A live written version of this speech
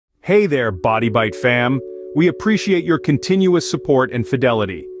Hey there, BodyBite fam. We appreciate your continuous support and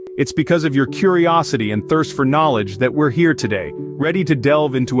fidelity. It's because of your curiosity and thirst for knowledge that we're here today, ready to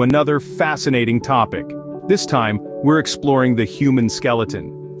delve into another fascinating topic. This time, we're exploring the human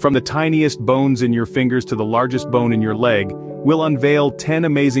skeleton. From the tiniest bones in your fingers to the largest bone in your leg, we'll unveil 10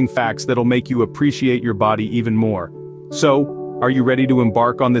 amazing facts that'll make you appreciate your body even more. So, are you ready to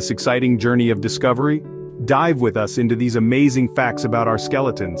embark on this exciting journey of discovery? Dive with us into these amazing facts about our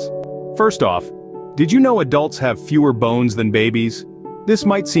skeletons. First off, did you know adults have fewer bones than babies? This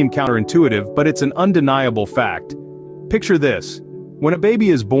might seem counterintuitive, but it's an undeniable fact. Picture this. When a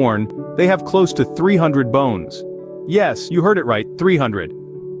baby is born, they have close to 300 bones. Yes, you heard it right, 300.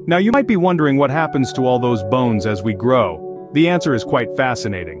 Now you might be wondering what happens to all those bones as we grow. The answer is quite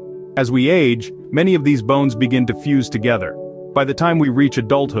fascinating. As we age, many of these bones begin to fuse together. By the time we reach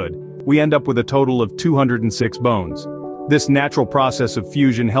adulthood, we end up with a total of 206 bones. This natural process of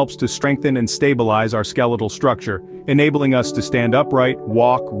fusion helps to strengthen and stabilize our skeletal structure, enabling us to stand upright,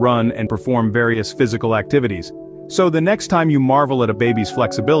 walk, run, and perform various physical activities. So the next time you marvel at a baby's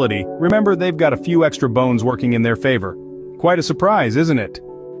flexibility, remember they've got a few extra bones working in their favor. Quite a surprise, isn't it?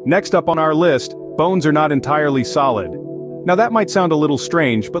 Next up on our list, bones are not entirely solid. Now that might sound a little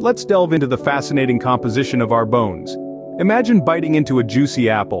strange, but let's delve into the fascinating composition of our bones. Imagine biting into a juicy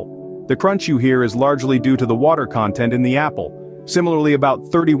apple. The crunch you hear is largely due to the water content in the apple. Similarly, about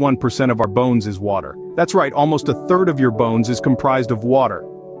 31% of our bones is water. That's right, almost a third of your bones is comprised of water.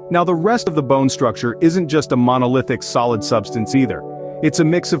 Now the rest of the bone structure isn't just a monolithic solid substance either. It's a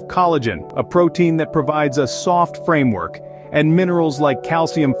mix of collagen, a protein that provides a soft framework, and minerals like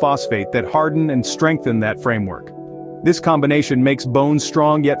calcium phosphate that harden and strengthen that framework. This combination makes bones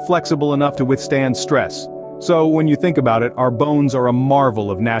strong yet flexible enough to withstand stress. So when you think about it, our bones are a marvel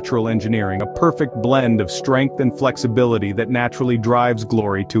of natural engineering, a perfect blend of strength and flexibility that naturally drives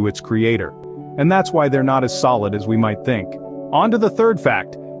glory to its creator. And that's why they're not as solid as we might think. On to the third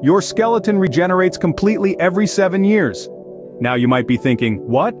fact, your skeleton regenerates completely every 7 years. Now you might be thinking,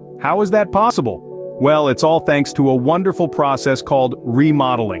 what? How is that possible? Well, it's all thanks to a wonderful process called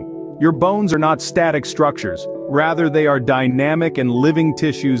remodeling. Your bones are not static structures. Rather, they are dynamic and living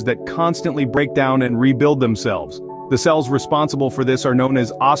tissues that constantly break down and rebuild themselves. The cells responsible for this are known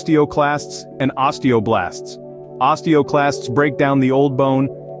as osteoclasts and osteoblasts. Osteoclasts break down the old bone,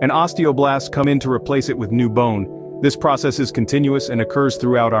 and osteoblasts come in to replace it with new bone. This process is continuous and occurs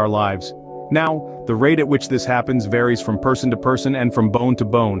throughout our lives. Now, the rate at which this happens varies from person to person and from bone to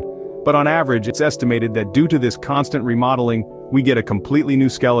bone. But on average, it's estimated that due to this constant remodeling, we get a completely new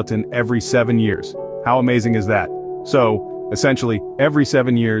skeleton every 7 years. How amazing is that? So, essentially, every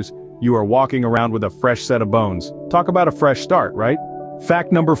 7 years, you are walking around with a fresh set of bones. Talk about a fresh start, right?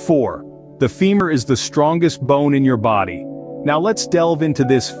 Fact number 4. The femur is the strongest bone in your body. Now let's delve into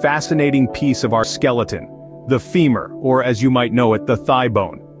this fascinating piece of our skeleton. The femur, or as you might know it, the thigh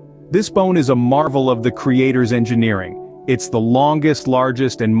bone. This bone is a marvel of the creator's engineering. It's the longest,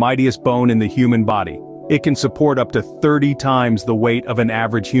 largest, and mightiest bone in the human body. It can support up to 30 times the weight of an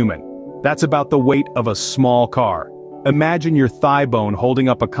average human. That's about the weight of a small car. Imagine your thigh bone holding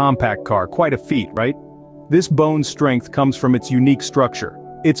up a compact car, quite a feat, right? This bone's strength comes from its unique structure.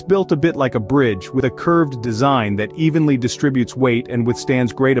 It's built a bit like a bridge with a curved design that evenly distributes weight and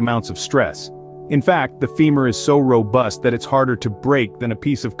withstands great amounts of stress. In fact, the femur is so robust that it's harder to break than a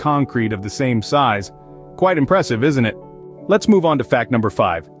piece of concrete of the same size. Quite impressive, isn't it? Let's move on to fact number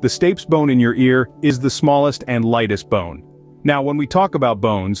 5. The stapes bone in your ear is the smallest and lightest bone. Now, when we talk about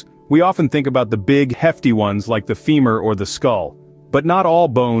bones, we often think about the big, hefty ones like the femur or the skull. But not all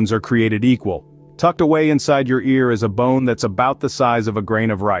bones are created equal. Tucked away inside your ear is a bone that's about the size of a grain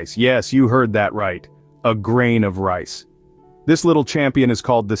of rice. Yes, you heard that right. A grain of rice. This little champion is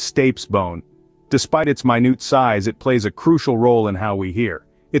called the stapes bone. Despite its minute size, it plays a crucial role in how we hear.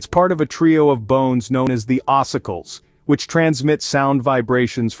 It's part of a trio of bones known as the ossicles, which transmit sound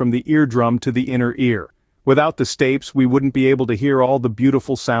vibrations from the eardrum to the inner ear. Without the stapes, we wouldn't be able to hear all the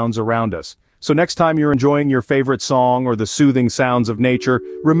beautiful sounds around us. So next time you're enjoying your favorite song or the soothing sounds of nature,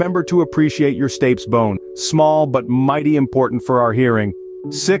 remember to appreciate your stapes bone. Small but mighty important for our hearing.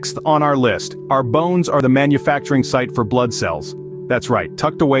 6th on our list, our bones are the manufacturing site for blood cells. That's right,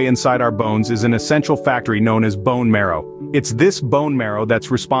 tucked away inside our bones is an essential factory known as bone marrow. It's this bone marrow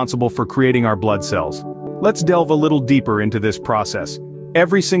that's responsible for creating our blood cells. Let's delve a little deeper into this process.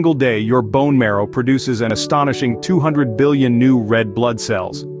 Every single day, your bone marrow produces an astonishing 200 billion new red blood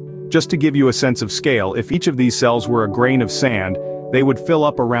cells. Just to give you a sense of scale, if each of these cells were a grain of sand, they would fill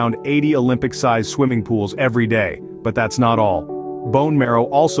up around 80 Olympic-sized swimming pools every day. But that's not all. Bone marrow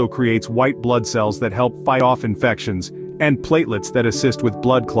also creates white blood cells that help fight off infections, and platelets that assist with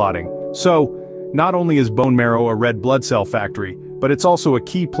blood clotting. So, not only is bone marrow a red blood cell factory, but it's also a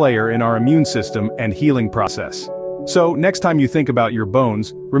key player in our immune system and healing process. So, next time you think about your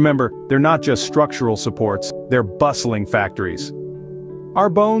bones, remember, they're not just structural supports, they're bustling factories. Our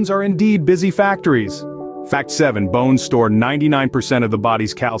bones are indeed busy factories. Fact 7. Bones store 99% of the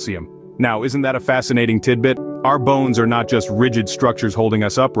body's calcium. Now, isn't that a fascinating tidbit? Our bones are not just rigid structures holding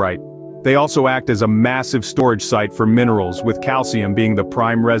us upright. They also act as a massive storage site for minerals, with calcium being the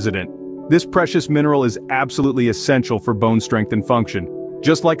prime resident. This precious mineral is absolutely essential for bone strength and function.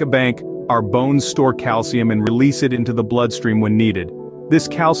 Just like a bank, our bones store calcium and release it into the bloodstream when needed. This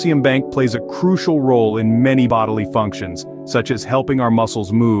calcium bank plays a crucial role in many bodily functions, such as helping our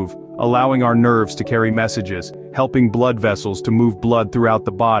muscles move, allowing our nerves to carry messages, helping blood vessels to move blood throughout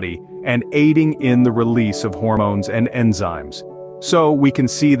the body, and aiding in the release of hormones and enzymes. So we can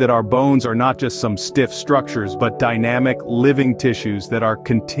see that our bones are not just some stiff structures but dynamic, living tissues that are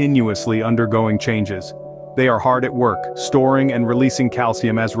continuously undergoing changes. They are hard at work, storing and releasing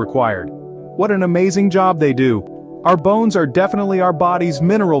calcium as required. What an amazing job they do. Our bones are definitely our body's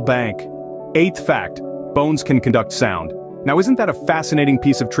mineral bank. 8th fact, bones can conduct sound. Now, isn't that a fascinating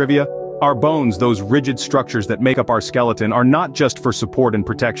piece of trivia? Our bones, those rigid structures that make up our skeleton, are not just for support and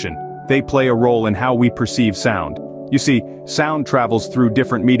protection. They play a role in how we perceive sound. You see, sound travels through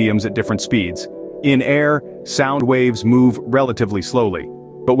different mediums at different speeds. In air, sound waves move relatively slowly.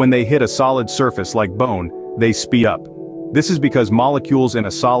 But when they hit a solid surface like bone, they speed up. This is because molecules in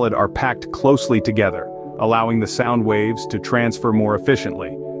a solid are packed closely together, allowing the sound waves to transfer more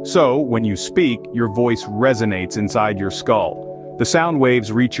efficiently. So, when you speak, your voice resonates inside your skull. The sound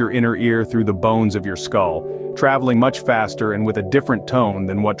waves reach your inner ear through the bones of your skull, traveling much faster and with a different tone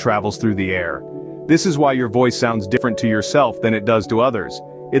than what travels through the air. This is why your voice sounds different to yourself than it does to others.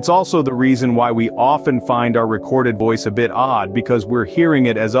 It's also the reason why we often find our recorded voice a bit odd, because we're hearing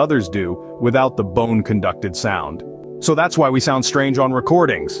it as others do, without the bone-conducted sound. So that's why we sound strange on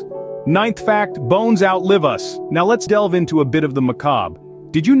recordings. 9th fact, bones outlive us. Now let's delve into a bit of the macabre.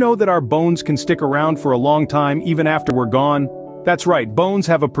 Did you know that our bones can stick around for a long time even after we're gone? That's right, bones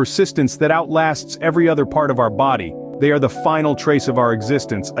have a persistence that outlasts every other part of our body. They are the final trace of our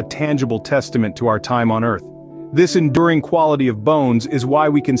existence, a tangible testament to our time on Earth. This enduring quality of bones is why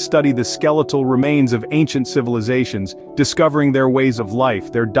we can study the skeletal remains of ancient civilizations, discovering their ways of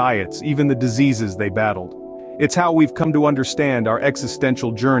life, their diets, even the diseases they battled. It's how we've come to understand our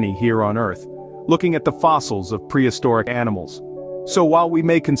existential journey here on Earth, looking at the fossils of prehistoric animals. So while we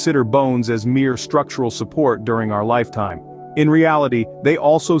may consider bones as mere structural support during our lifetime, in reality, they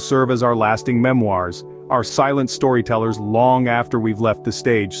also serve as our lasting memoirs, our silent storytellers long after we've left the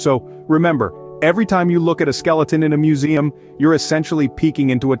stage. So, remember, every time you look at a skeleton in a museum, you're essentially peeking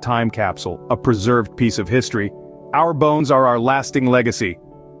into a time capsule, a preserved piece of history. Our bones are our lasting legacy.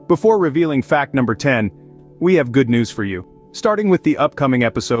 Before revealing fact number 10, we have good news for you. Starting with the upcoming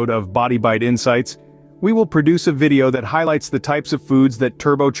episode of BodyBite Insights, we will produce a video that highlights the types of foods that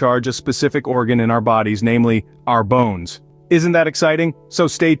turbocharge a specific organ in our bodies, namely, our bones. Isn't that exciting? So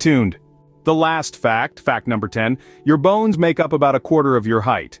stay tuned. The last fact, fact number 10, your bones make up about a quarter of your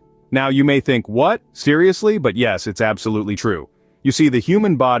height. Now you may think, what? Seriously? But yes, it's absolutely true. You see, the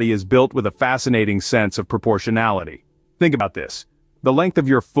human body is built with a fascinating sense of proportionality. Think about this. The length of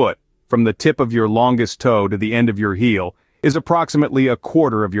your foot, from the tip of your longest toe to the end of your heel, is approximately a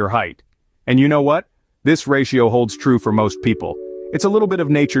quarter of your height. And you know what? This ratio holds true for most people. It's a little bit of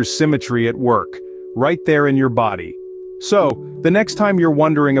nature's symmetry at work, right there in your body. So, the next time you're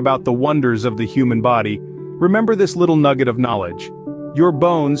wondering about the wonders of the human body, remember this little nugget of knowledge. Your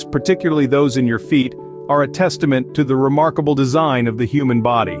bones, particularly those in your feet, are a testament to the remarkable design of the human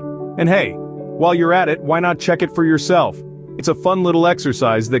body. And hey, while you're at it, why not check it for yourself? It's a fun little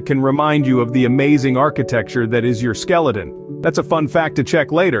exercise that can remind you of the amazing architecture that is your skeleton. That's a fun fact to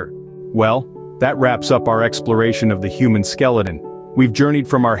check later. Well, that wraps up our exploration of the human skeleton. We've journeyed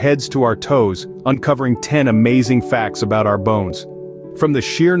from our heads to our toes, uncovering 10 amazing facts about our bones. From the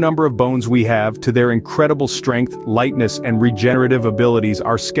sheer number of bones we have to their incredible strength, lightness, and regenerative abilities,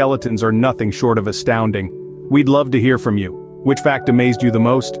 our skeletons are nothing short of astounding. We'd love to hear from you. Which fact amazed you the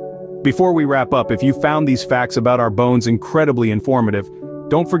most? Before we wrap up, if you found these facts about our bones incredibly informative,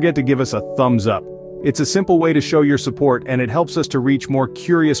 don't forget to give us a thumbs up. It's a simple way to show your support, and it helps us to reach more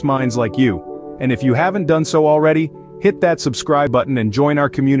curious minds like you. And if you haven't done so already, hit that subscribe button and join our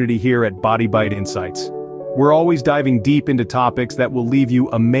community here at BodyBite Insights. We're always diving deep into topics that will leave you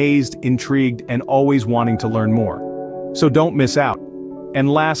amazed, intrigued, and always wanting to learn more. So don't miss out.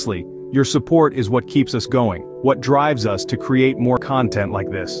 And lastly, your support is what keeps us going, what drives us to create more content like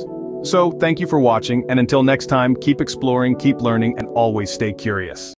this. So, thank you for watching, and until next time, keep exploring, keep learning, and always stay curious.